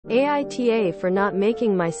AITA for not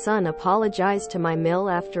making my son apologize to my mill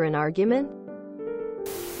after an argument?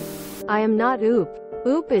 I am not Oop.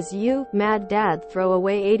 Oop is you, mad dad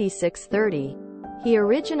throwaway 8630. He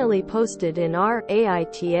originally posted in our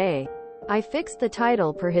AITA. I fixed the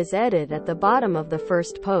title per his edit at the bottom of the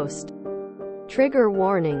first post. Trigger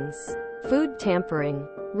warnings. Food tampering.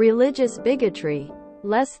 Religious bigotry.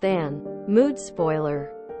 Less than. Mood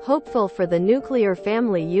spoiler. Hopeful for the nuclear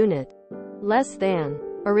family unit. Less than.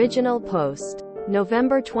 Original post.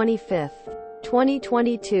 November 25,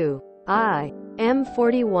 2022. I am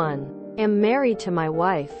 41. Am married to my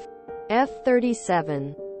wife.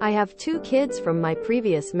 F37. I have 2 kids from my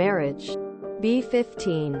previous marriage.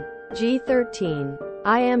 B15. G13.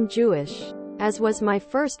 I am Jewish, as was my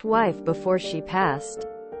first wife before she passed.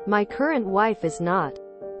 My current wife is not.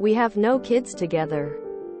 We have no kids together.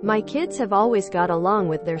 My kids have always got along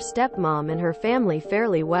with their stepmom and her family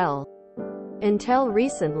fairly well. Until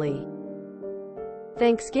recently.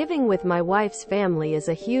 Thanksgiving with my wife's family is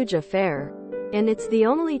a huge affair, and it's the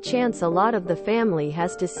only chance a lot of the family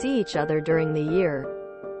has to see each other during the year.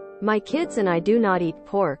 My kids and I do not eat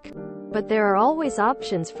pork, but there are always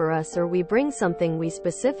options for us, or we bring something we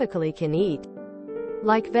specifically can eat.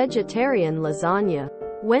 Like vegetarian lasagna.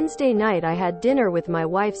 Wednesday night I had dinner with my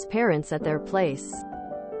wife's parents at their place.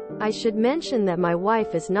 I should mention that my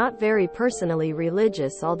wife is not very personally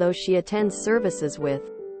religious, although she attends services with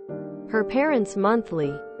her parents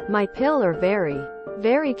monthly. My pill are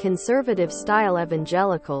very conservative style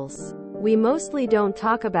evangelicals. We mostly don't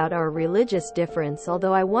talk about our religious difference,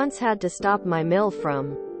 although I once had to stop my mill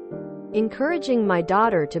from encouraging my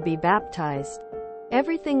daughter to be baptized.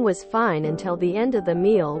 Everything was fine until the end of the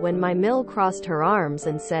meal, when my mill crossed her arms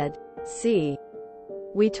and said, "See,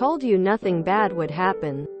 we told you nothing bad would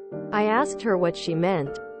happen." I asked her what she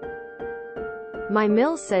meant. My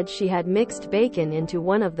mill said she had mixed bacon into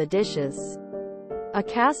one of the dishes, a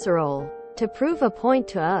casserole, to prove a point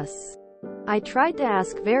to us. I tried to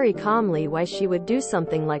ask very calmly why she would do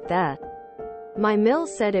something like that. My mill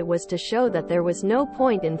said it was to show that there was no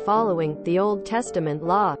point in following the Old Testament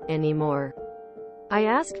law anymore. I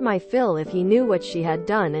asked my Phil if he knew what she had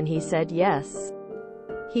done, and he said yes.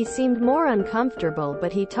 He seemed more uncomfortable,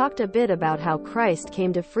 but he talked a bit about how Christ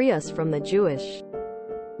came to free us from the Jewish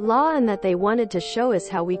law and that they wanted to show us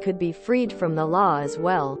how we could be freed from the law as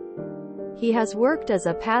well. He has worked as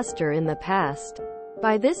a pastor in the past.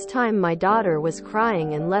 By this time my daughter was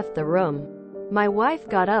crying and left the room. My wife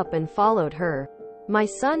got up and followed her. My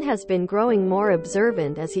son has been growing more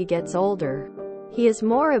observant as he gets older. He is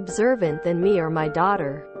more observant than me or my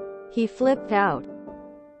daughter. He flipped out.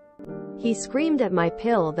 He screamed at my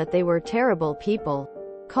pill that they were terrible people,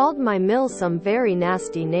 called my mill some very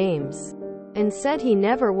nasty names, and said he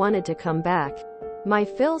never wanted to come back. My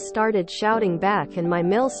Phil started shouting back and my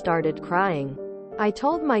mill started crying. I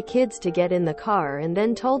told my kids to get in the car and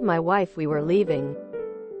then told my wife we were leaving.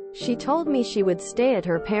 She told me she would stay at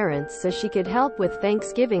her parents' so she could help with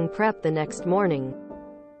Thanksgiving prep the next morning.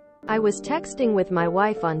 I was texting with my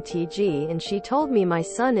wife on TG and she told me my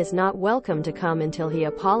son is not welcome to come until he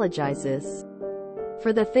apologizes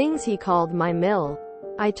for the things he called my mill.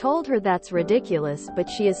 I told her that's ridiculous, but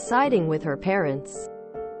she is siding with her parents.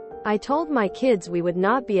 I told my kids we would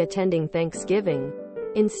not be attending Thanksgiving.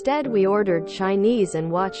 Instead we ordered Chinese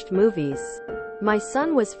and watched movies. My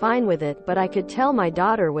son was fine with it, but I could tell my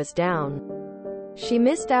daughter was down. She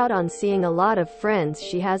missed out on seeing a lot of friends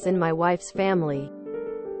she has in my wife's family.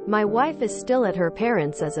 My wife is still at her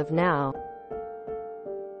parents' as of now.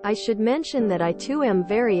 I should mention that I too am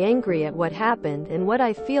very angry at what happened and what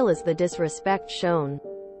I feel is the disrespect shown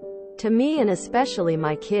to me and especially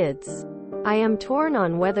my kids. I am torn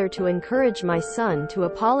on whether to encourage my son to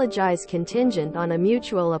apologize contingent on a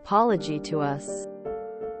mutual apology to us.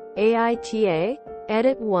 AITA?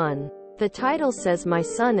 Edit 1. The title says my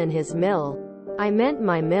son and his mill. I meant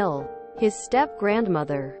my mill. His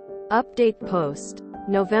step-grandmother. Update post.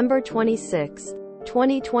 November 26,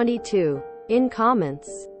 2022. In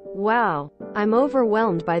comments. Wow. I'm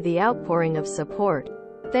overwhelmed by the outpouring of support.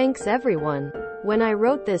 Thanks everyone. When I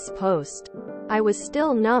wrote this post, I was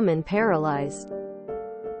still numb and paralyzed.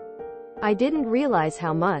 I didn't realize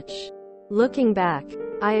how much. Looking back,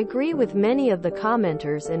 I agree with many of the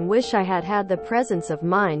commenters and wish I had had the presence of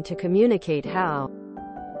mind to communicate how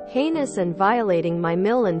heinous and violating my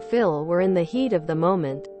mill and Phil were in the heat of the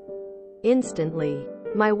moment. Instantly.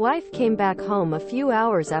 My wife came back home a few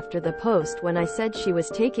hours after the post when I said she was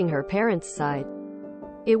taking her parents' side.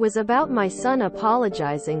 It was about my son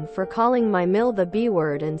apologizing for calling my mill the B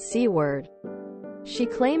word and C word. She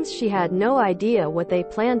claims she had no idea what they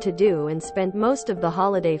planned to do and spent most of the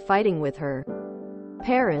holiday fighting with her.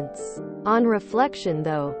 Parents. On reflection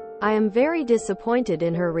though, I am very disappointed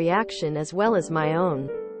in her reaction as well as my own.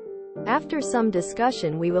 After some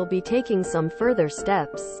discussion we will be taking some further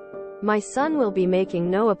steps. My son will be making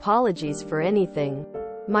no apologies for anything.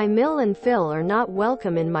 My Mill and Phil are not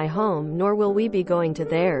welcome in my home, nor will we be going to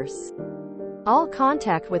theirs. All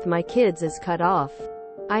contact with my kids is cut off.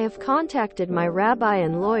 I have contacted my rabbi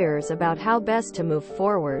and lawyers about how best to move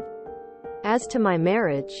forward. As to my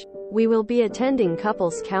marriage, we will be attending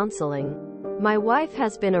couples counseling. My wife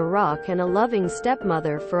has been a rock and a loving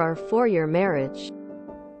stepmother for our 4-year marriage.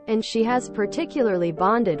 And she has particularly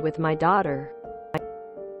bonded with my daughter.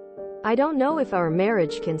 I don't know if our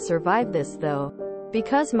marriage can survive this though,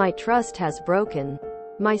 because my trust has broken.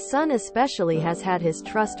 My son especially has had his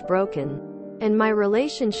trust broken. And my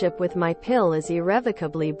relationship with my pill is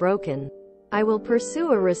irrevocably broken. I will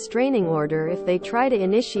pursue a restraining order if they try to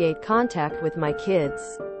initiate contact with my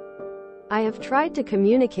kids. I have tried to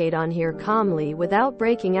communicate on here calmly without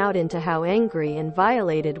breaking out into how angry and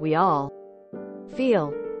violated we all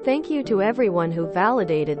feel. Thank you to everyone who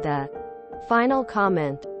validated that. Final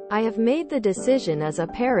comment. I have made the decision as a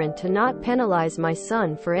parent to not penalize my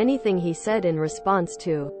son for anything he said in response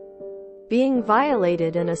to being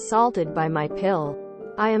violated and assaulted by my pill.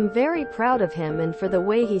 I am very proud of him and for the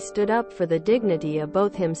way he stood up for the dignity of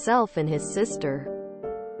both himself and his sister.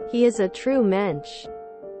 He is a true mensch.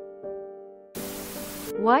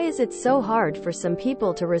 Why is it so hard for some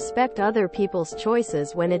people to respect other people's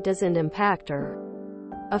choices when it doesn't impact or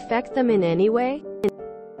affect them in any way?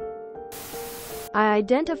 I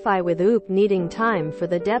identify with Oop needing time for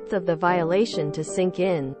the depth of the violation to sink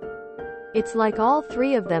in. It's like all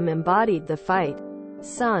three of them embodied the fight.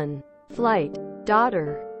 Son, flight,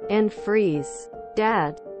 daughter, and freeze.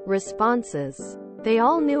 Dad. Responses. They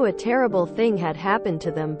all knew a terrible thing had happened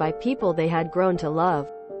to them by people they had grown to love.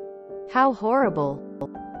 How horrible.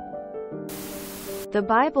 The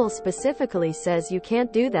Bible specifically says you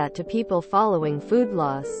can't do that to people following food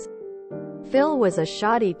laws. Phil was a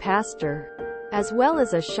shoddy pastor, as well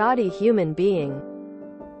as a shoddy human being.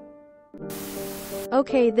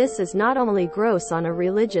 Okay, this is not only gross on a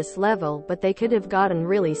religious level, but they could have gotten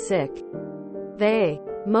really sick. They,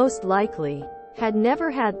 most likely, had never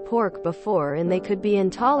had pork before and they could be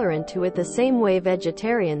intolerant to it the same way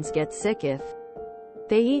vegetarians get sick if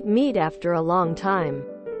they eat meat after a long time.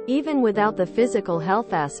 Even without the physical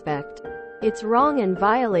health aspect, it's wrong and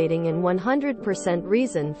violating in 100%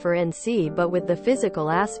 reason for NC, but with the physical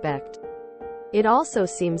aspect, it also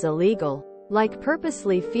seems illegal. Like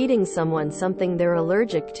purposely feeding someone something they're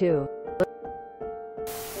allergic to.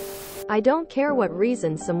 I don't care what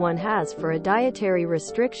reason someone has for a dietary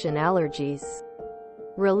restriction, allergies,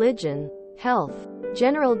 religion, health,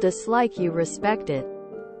 general dislike, you respect it.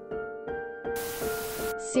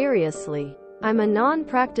 Seriously. I'm a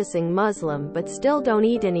non-practicing Muslim but still don't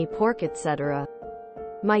eat any pork, etc.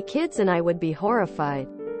 My kids and I would be horrified.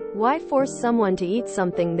 Why force someone to eat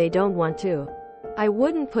something they don't want to? I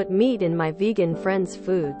wouldn't put meat in my vegan friends'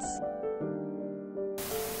 foods.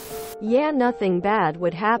 Yeah, nothing bad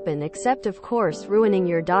would happen except of course ruining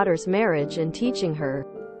your daughter's marriage and teaching her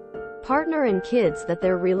partner and kids that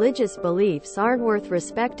their religious beliefs aren't worth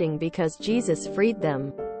respecting because Jesus freed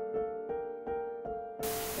them.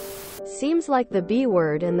 Seems like the B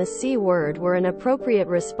word and the C word were an appropriate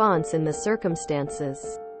response in the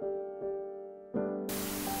circumstances.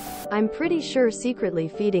 I'm pretty sure secretly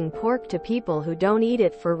feeding pork to people who don't eat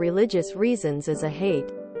it for religious reasons is a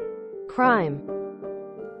hate crime.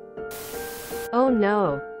 Oh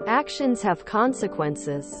no. Actions have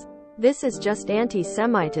consequences. This is just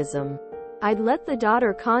anti-Semitism. I'd let the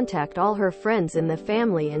daughter contact all her friends in the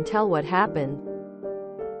family and tell what happened.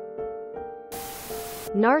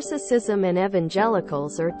 Narcissism and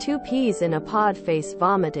evangelicals are two peas in a pod, face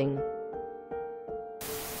vomiting.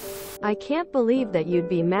 I can't believe that you'd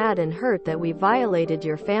be mad and hurt that we violated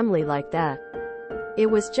your family like that. It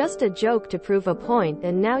was just a joke to prove a point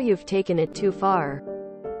and now you've taken it too far.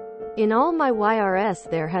 In all my YRS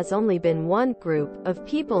there has only been one group of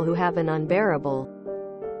people who have an unbearable,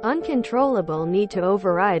 uncontrollable need to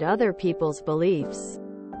override other people's beliefs,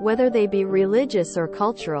 whether they be religious or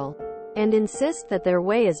cultural, and insist that their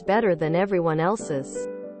way is better than everyone else's.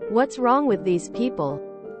 What's wrong with these people?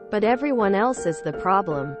 But everyone else is the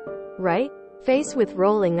problem. Right? Face with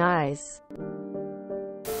rolling eyes.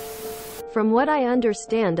 From what I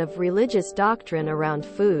understand of religious doctrine around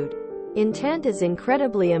food, intent is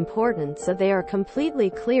incredibly important, so they are completely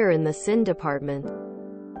clear in the sin department.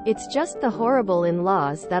 It's just the horrible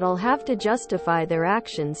in-laws that'll have to justify their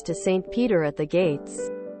actions to St. Peter at the gates.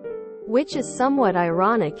 Which is somewhat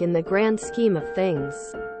ironic in the grand scheme of things.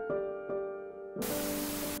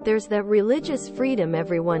 There's that religious freedom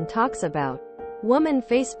everyone talks about. Woman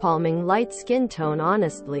facepalming light skin tone.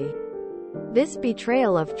 Honestly, this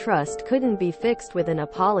betrayal of trust couldn't be fixed with an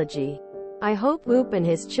apology. I hope Oop and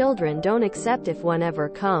his children don't accept if one ever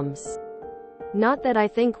comes. Not that I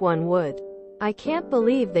think one would. I can't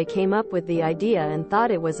believe they came up with the idea and thought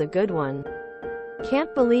it was a good one.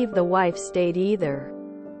 Can't believe the wife stayed either.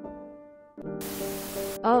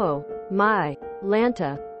 Oh my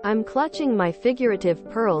Lanta. I'm clutching my figurative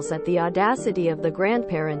pearls at the audacity of the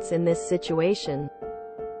grandparents in this situation.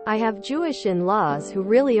 I have Jewish in-laws who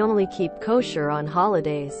really only keep kosher on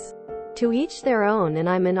holidays. To each their own, and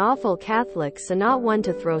I'm an awful Catholic, so not one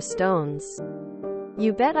to throw stones.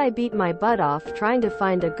 You bet I beat my butt off trying to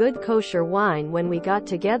find a good kosher wine when we got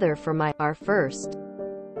together for our first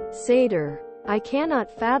Seder. I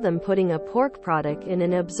cannot fathom putting a pork product in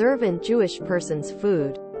an observant Jewish person's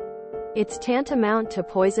food. It's tantamount to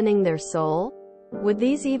poisoning their soul? Would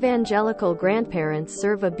these evangelical grandparents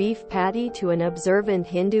serve a beef patty to an observant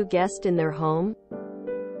Hindu guest in their home?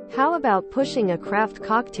 How about pushing a craft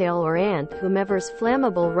cocktail or Aunt whomever's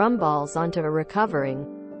flammable rum balls onto a recovering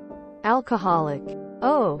alcoholic?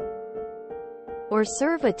 Oh. Or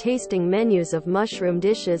serve a tasting menus of mushroom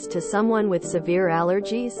dishes to someone with severe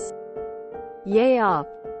allergies? Yay op.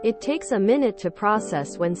 It takes a minute to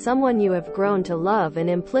process when someone you have grown to love and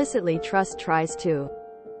implicitly trust tries to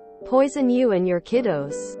poison you and your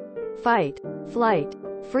kiddos. Fight, flight,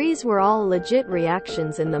 freeze were all legit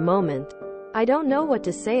reactions in the moment. I don't know what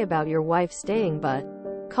to say about your wife staying, but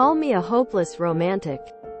call me a hopeless romantic.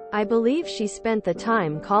 I believe she spent the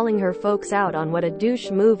time calling her folks out on what a douche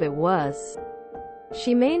move it was.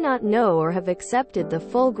 She may not know or have accepted the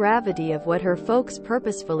full gravity of what her folks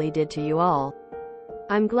purposefully did to you all.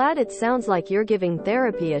 I'm glad it sounds like you're giving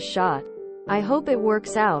therapy a shot. I hope it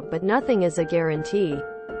works out, but nothing is a guarantee.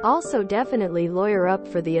 Also, definitely lawyer up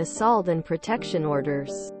for the assault and protection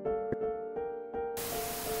orders.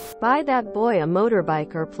 Buy that boy a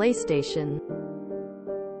motorbike or PlayStation.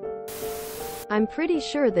 I'm pretty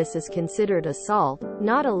sure this is considered assault,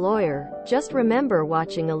 not a lawyer. Just remember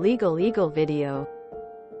watching a Legal Eagle video.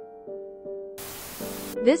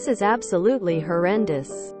 This is absolutely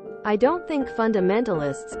horrendous. I don't think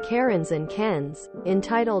fundamentalists, Karens and Kens,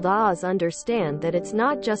 entitled Oz understand that it's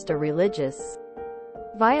not just a religious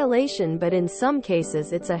violation, but in some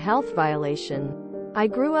cases it's a health violation. I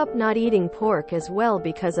grew up not eating pork as well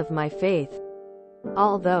because of my faith.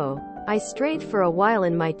 Although I strayed for a while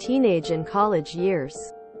in my teenage and college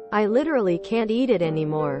years, I literally can't eat it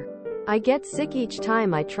anymore. I get sick each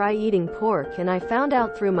time I try eating pork, and I found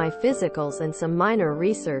out through my physicals and some minor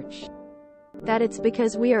research that it's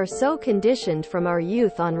because we are so conditioned from our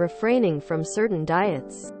youth on refraining from certain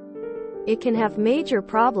diets. It can have major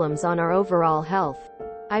problems on our overall health.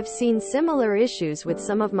 I've seen similar issues with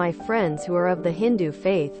some of my friends who are of the Hindu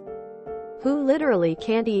faith, who literally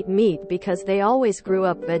can't eat meat because they always grew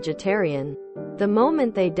up vegetarian. The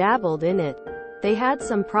moment they dabbled in it, they had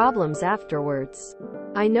some problems afterwards.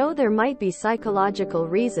 I know there might be psychological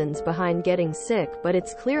reasons behind getting sick, but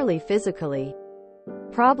it's clearly physically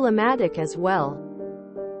problematic as well.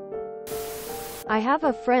 I have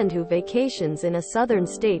a friend who vacations in a southern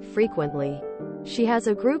state frequently. She has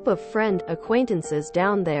a group of acquaintances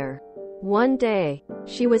down there. One day,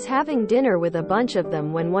 she was having dinner with a bunch of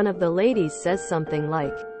them when one of the ladies says something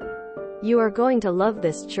like, "You are going to love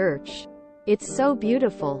this church. It's so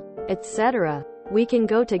beautiful, etc. We can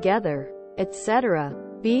go together, etc."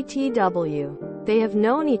 BTW. They have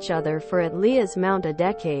known each other for at least a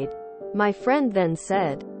decade. My friend then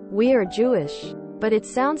said, "We are Jewish, but it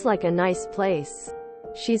sounds like a nice place.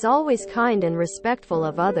 She's always kind and respectful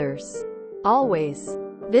of others. Always."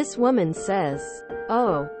 This woman says,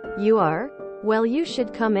 "Oh, you are? Well, you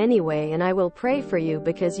should come anyway, and I will pray for you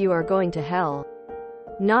because you are going to hell."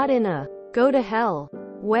 Not in a go to hell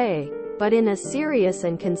way, but in a serious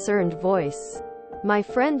and concerned voice. My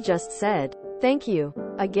friend just said, "Thank you."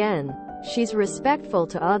 Again, she's respectful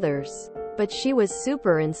to others, but she was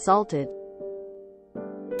super insulted.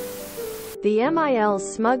 The MIL's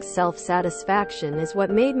smug self-satisfaction is what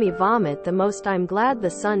made me vomit the most. I'm glad the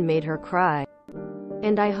sun made her cry.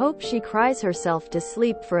 And I hope she cries herself to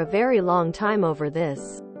sleep for a very long time over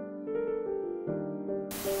this.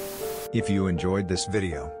 If you enjoyed this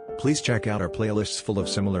video, please check out our playlists full of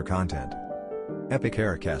similar content. Epic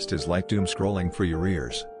Haircast is like doom scrolling for your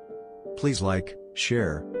ears. Please like,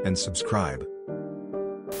 share, and subscribe.